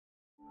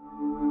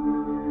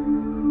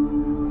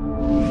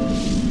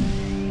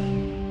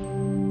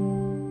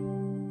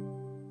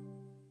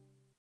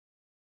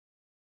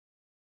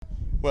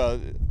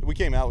Well, we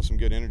came out with some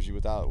good energy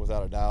without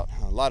a doubt.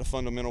 A lot of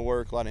fundamental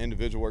work, a lot of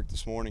individual work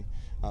this morning.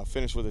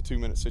 Finished with a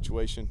 2-minute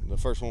situation, the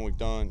first one we've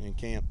done in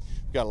camp.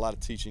 We've got a lot of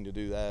teaching to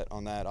do that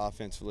on that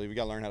offensively. We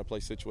got to learn how to play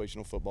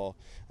situational football.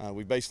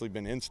 We've basically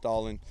been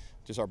installing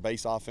just our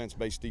base offense,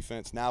 base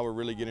defense. Now we're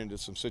really getting into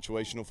some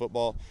situational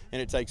football,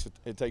 and it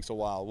takes a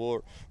while.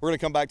 We're going to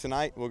come back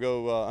tonight. We'll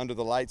go under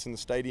the lights in the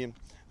stadium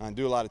and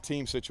do a lot of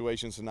team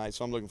situations tonight.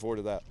 So I'm looking forward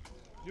to that.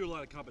 You do a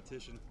lot of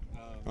competition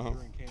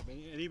during camp,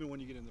 and even when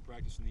you get into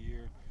practice in the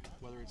year,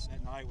 whether it's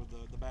at night with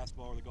the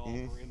basketball or the golf,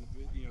 or in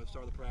the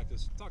start of the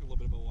practice. Talk a little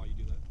bit about why you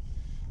do that.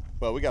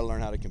 Well, we got to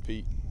learn how to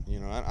compete.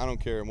 I don't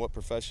care in what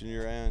profession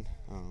you're in,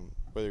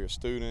 whether you're a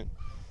student,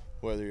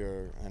 whether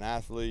you're an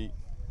athlete,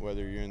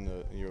 whether you're in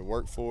your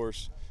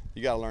workforce.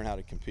 You got to learn how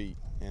to compete,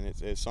 and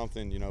it's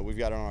something we've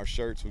got it on our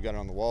shirts, we've got it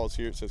on the walls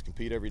here. It says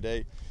compete every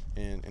day,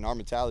 and our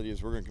mentality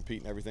is we're going to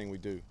compete in everything we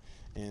do.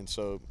 And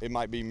so it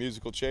might be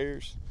musical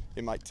chairs,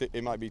 it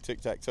might be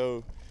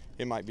tic-tac-toe,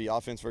 it might be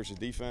offense versus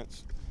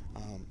defense,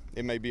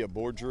 it may be a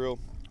board drill,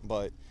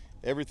 but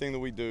everything that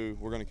we do,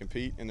 we're going to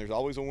compete, and there's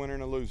always a winner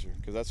and a loser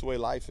because that's the way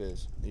life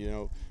is.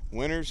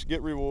 Winners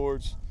get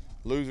rewards,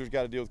 losers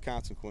got to deal with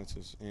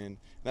consequences, and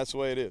that's the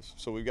way it is.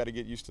 So we've got to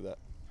get used to that.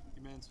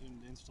 You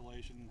mentioned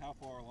installation. How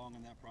far along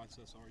in that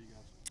process are you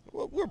guys?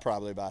 Well, we're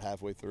probably about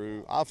halfway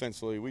through.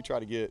 Offensively, we try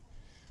to get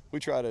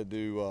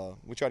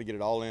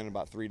it all in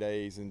about 3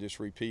 days and just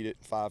repeat it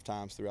 5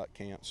 times throughout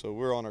camp. So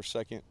we're on our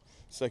second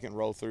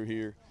roll through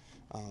here.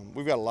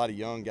 We've got a lot of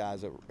young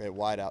guys at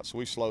wideout, so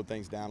we've slowed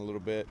things down a little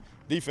bit.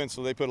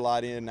 Defensively, they put a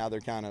lot in. Now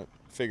they're kind of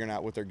figuring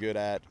out what they're good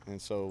at, and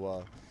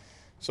so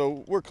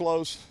we're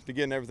close to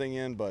getting everything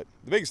in. But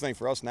the biggest thing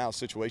for us now is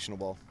situational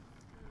ball.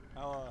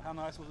 How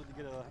nice was it to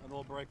get a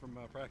little break from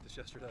practice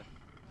yesterday?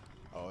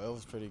 Oh, it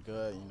was pretty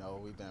good.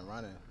 We've been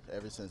running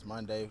ever since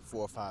Monday,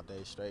 4 or 5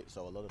 days straight.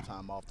 So a little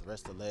time off the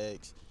rest of the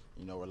legs,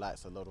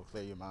 relax a little,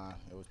 clear your mind.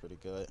 It was pretty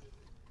good.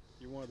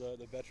 You're one of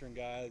the veteran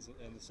guys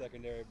in the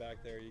secondary back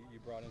there. You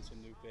brought in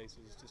some new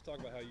faces. Just talk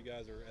about how you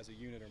guys are, as a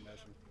unit, are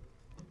meshing.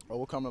 Well,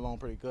 we're coming along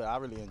pretty good. I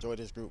really enjoy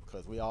this group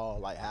because we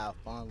all have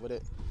fun with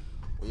it.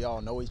 We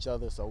all know each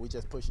other, so we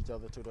just push each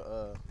other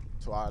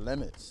to our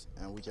limits,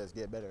 and we just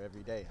get better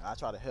every day. I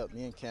try to help.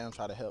 Me and Cam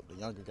try to help the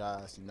younger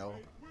guys,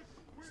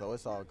 So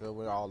it's all good.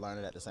 We're all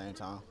learning at the same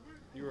time.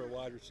 You were a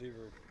wide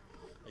receiver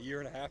a year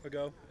and a half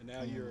ago, and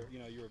now you're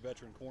a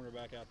veteran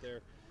cornerback out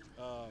there.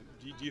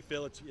 Do you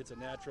feel it's a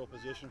natural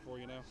position for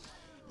you now?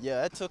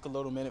 Yeah, it took a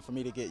little minute for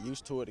me to get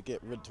used to it,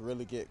 to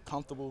really get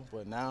comfortable.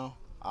 But now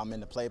I'm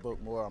in the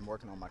playbook more. I'm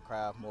working on my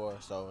craft more,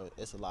 so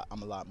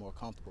I'm a lot more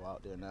comfortable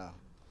out there now.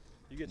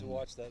 You get to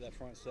watch that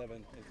front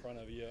seven in front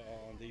of you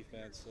on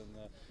defense, and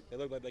they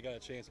look like they got a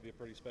chance to be a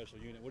pretty special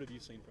unit. What have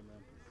you seen from them?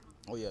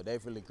 Oh yeah,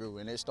 they've really grew,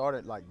 and it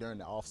started during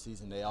the off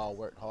season. They all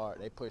worked hard.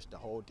 They pushed the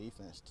whole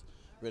defense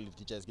really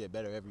to just get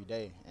better every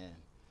day. And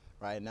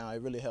right now,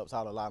 it really helps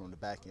out a lot on the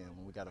back end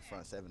when we got a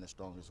front seven as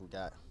strong as we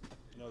got.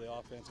 The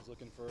offense is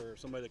looking for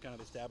somebody to kind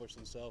of establish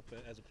themselves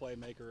as a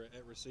playmaker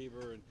at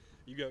receiver, and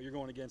you're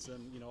going against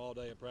them, all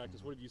day at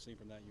practice. What have you seen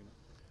from that unit?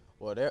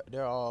 Well,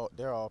 they're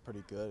all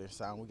pretty good.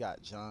 We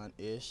got John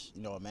Ish.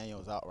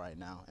 Emmanuel's out right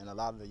now, and a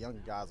lot of the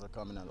younger guys are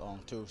coming along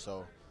too.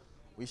 So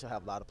we should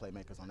have a lot of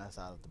playmakers on that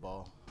side of the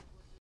ball.